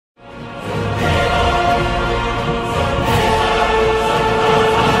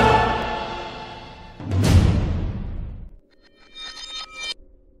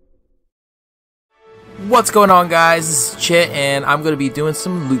What's going on, guys? This is Chit, and I'm going to be doing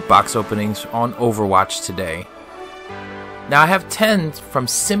some loot box openings on Overwatch today. Now, I have 10 from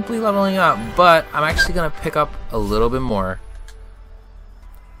simply leveling up, but I'm actually going to pick up a little bit more.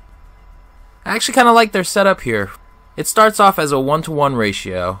 I actually kind of like their setup here. It starts off as a 1-to-1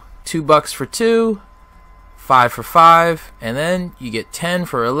 ratio. $2 for 2, 5 for 5, and then you get 10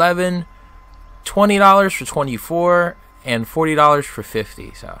 for 11, $20 for 24, and $40 for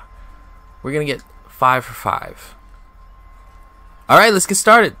 50. So we're going to get 5 for 5. Alright, let's get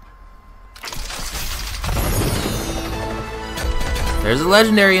started. There's a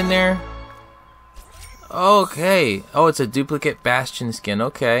legendary in there. Okay. Oh, it's a duplicate Bastion skin.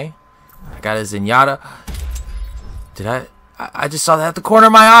 Okay. I got a Zenyatta. Did I just saw that at the corner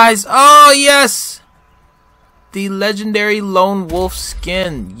of my eyes. Oh, yes! The legendary Lone Wolf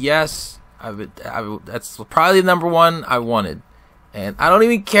skin. Yes. That's probably the number one I wanted. And I don't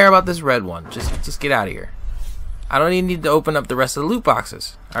even care about this red one. Just get out of here. I don't even need to open up the rest of the loot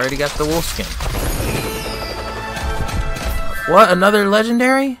boxes. I already got the wolf skin. What? Another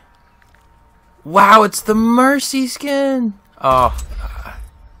legendary? Wow, it's the Mercy skin. Oh,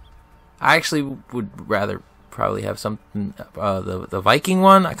 I actually would rather probably have something. The Viking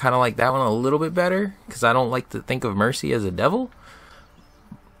one. I kind of like that one a little bit better because I don't like to think of Mercy as a devil.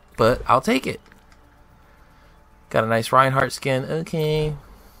 But I'll take it. Got a nice Reinhardt skin. Okay.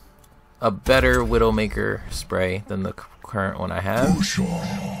 A better Widowmaker spray than the current one I have.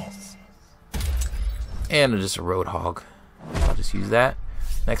 And just a Roadhog. I'll just use that.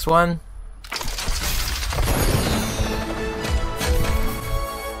 Next one.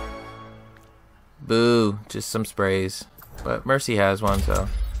 Boo. Just some sprays. But Mercy has one, so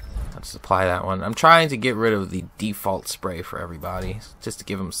I'll just apply that one. I'm trying to get rid of the default spray for everybody, just to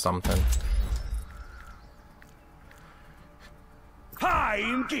give them something.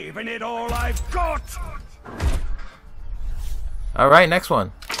 I'm giving it all I've got. Alright, next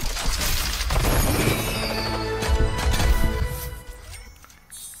one.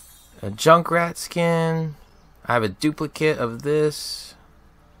 A Junkrat skin. I have a duplicate of this.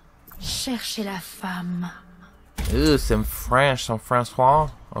 Cherchez la femme. Ooh, some French, some Francois.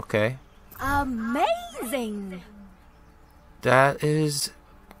 Okay. Amazing. That is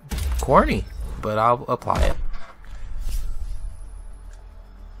corny, but I'll apply it.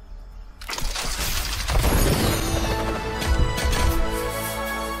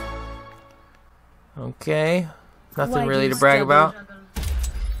 Okay, nothing really to brag about.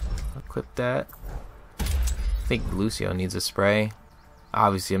 Equip that. I think Lucio needs a spray.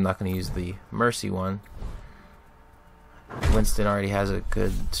 Obviously, I'm not going to use the Mercy one. Winston already has a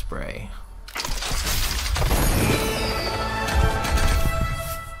good spray.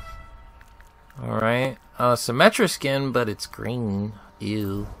 Alright. Symmetra skin, but it's green.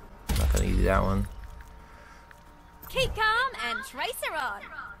 Ew. I'm not going to use that one. Keep calm and trace her on.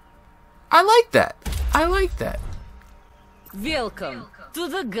 I like that. I like that. Welcome to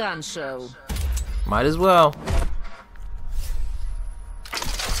the gun show. Might as well.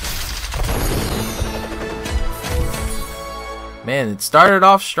 Man, it started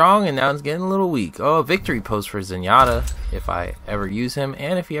off strong and now it's getting a little weak. Oh, a victory pose for Zenyatta if I ever use him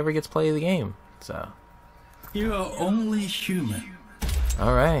and if he ever gets play of the game. So You are only human.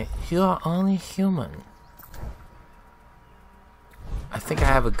 alright. You are only human. I think I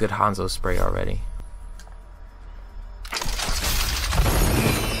have a good Hanzo spray already.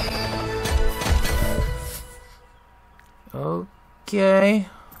 Okay.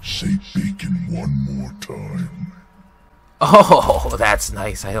 Say bacon one more time. Oh, that's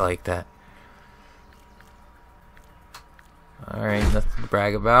nice. I like that. Alright, nothing to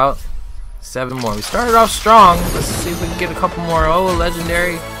brag about. 7 more. We started off strong. Let's see if we can get a couple more. Oh, a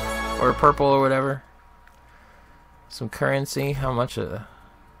legendary. Or a purple or whatever. Some currency. How much?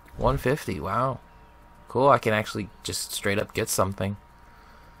 150. Wow. Cool. I can actually just straight up get something.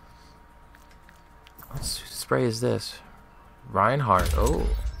 What spray is this? Reinhardt. Oh.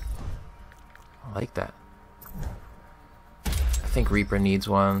 I like that. I think Reaper needs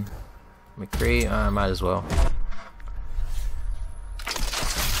one. McCree. Might as well.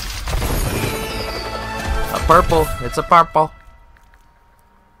 A purple. It's a purple.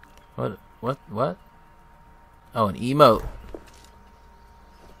 What? Oh, an emote.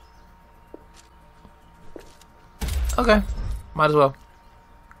 Okay. Might as well.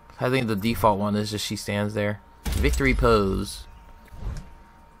 I think the default one is just she stands there. Victory pose.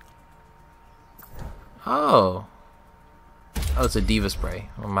 Oh. Oh, it's a Diva spray.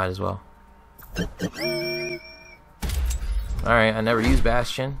 I might as well. Alright, I never use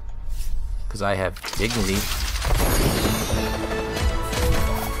Bastion. Because I have dignity.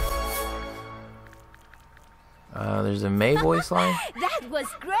 There's a May voice line. That was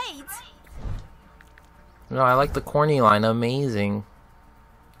great. No, I like the corny line. Amazing.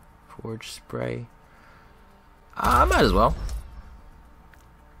 Forge spray. I might as well.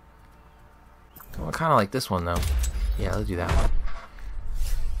 I kind of like this one though. Yeah, let's do that one.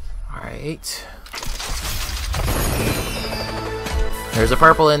 Alright. There's a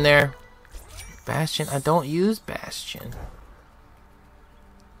purple in there. Bastion. I don't use Bastion.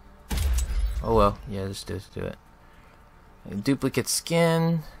 Oh well. Yeah, just do it. Duplicate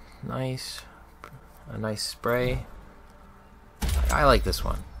skin. Nice. A nice spray. I like this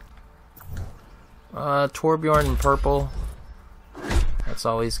one. Torbjorn in purple. That's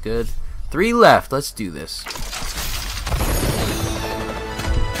always good. 3 left. Let's do this.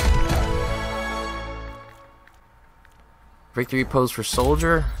 Victory pose for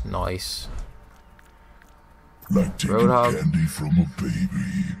soldier. Nice. Like taking Roadhog. candy from a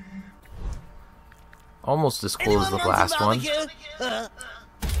baby. Almost as cool as the last one. Oh,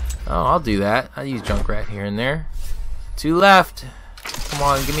 I'll do that. I use Junkrat here and there. 2 left. Come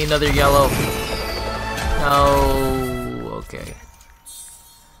on, give me another yellow. No. Okay.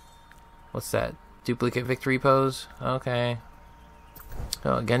 What's that? Duplicate victory pose? Okay.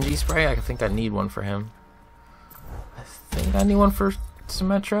 Oh, Genji spray? I think I need one for him. I think I need one for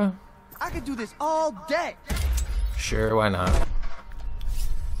Symmetra. I could do this all day. Sure, why not?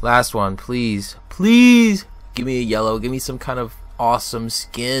 Last one, please. Please! Give me a yellow. Give me some kind of awesome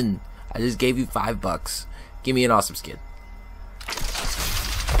skin. I just gave you $5. Give me an awesome skin.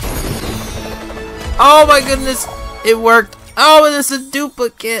 Oh my goodness! It worked! Oh, and it's a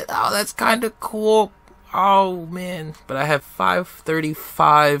duplicate! Oh, that's kind of cool. Oh, man. But I have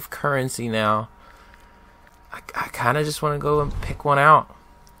 535 currency now. I kind of just want to go and pick one out.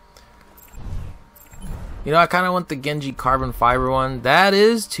 You know, I kind of want the Genji carbon fiber one. That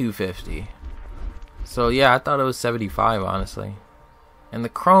is 250. So yeah, I thought it was 75, honestly. And the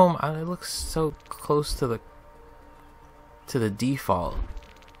chrome, it looks so close to the default.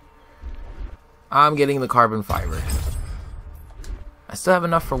 I'm getting the carbon fiber. I still have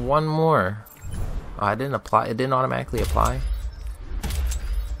enough for one more. Oh, I didn't apply. It didn't automatically apply.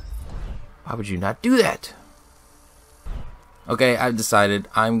 Why would you not do that? Okay, I've decided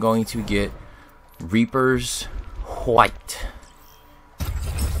I'm going to get Reaper's White.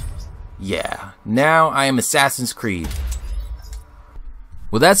 Yeah, now I am Assassin's Creed.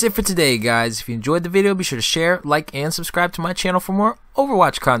 Well, that's it for today, guys. If you enjoyed the video, be sure to share, like, and subscribe to my channel for more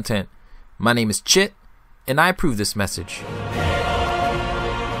Overwatch content. My name is Chit, and I approve this message.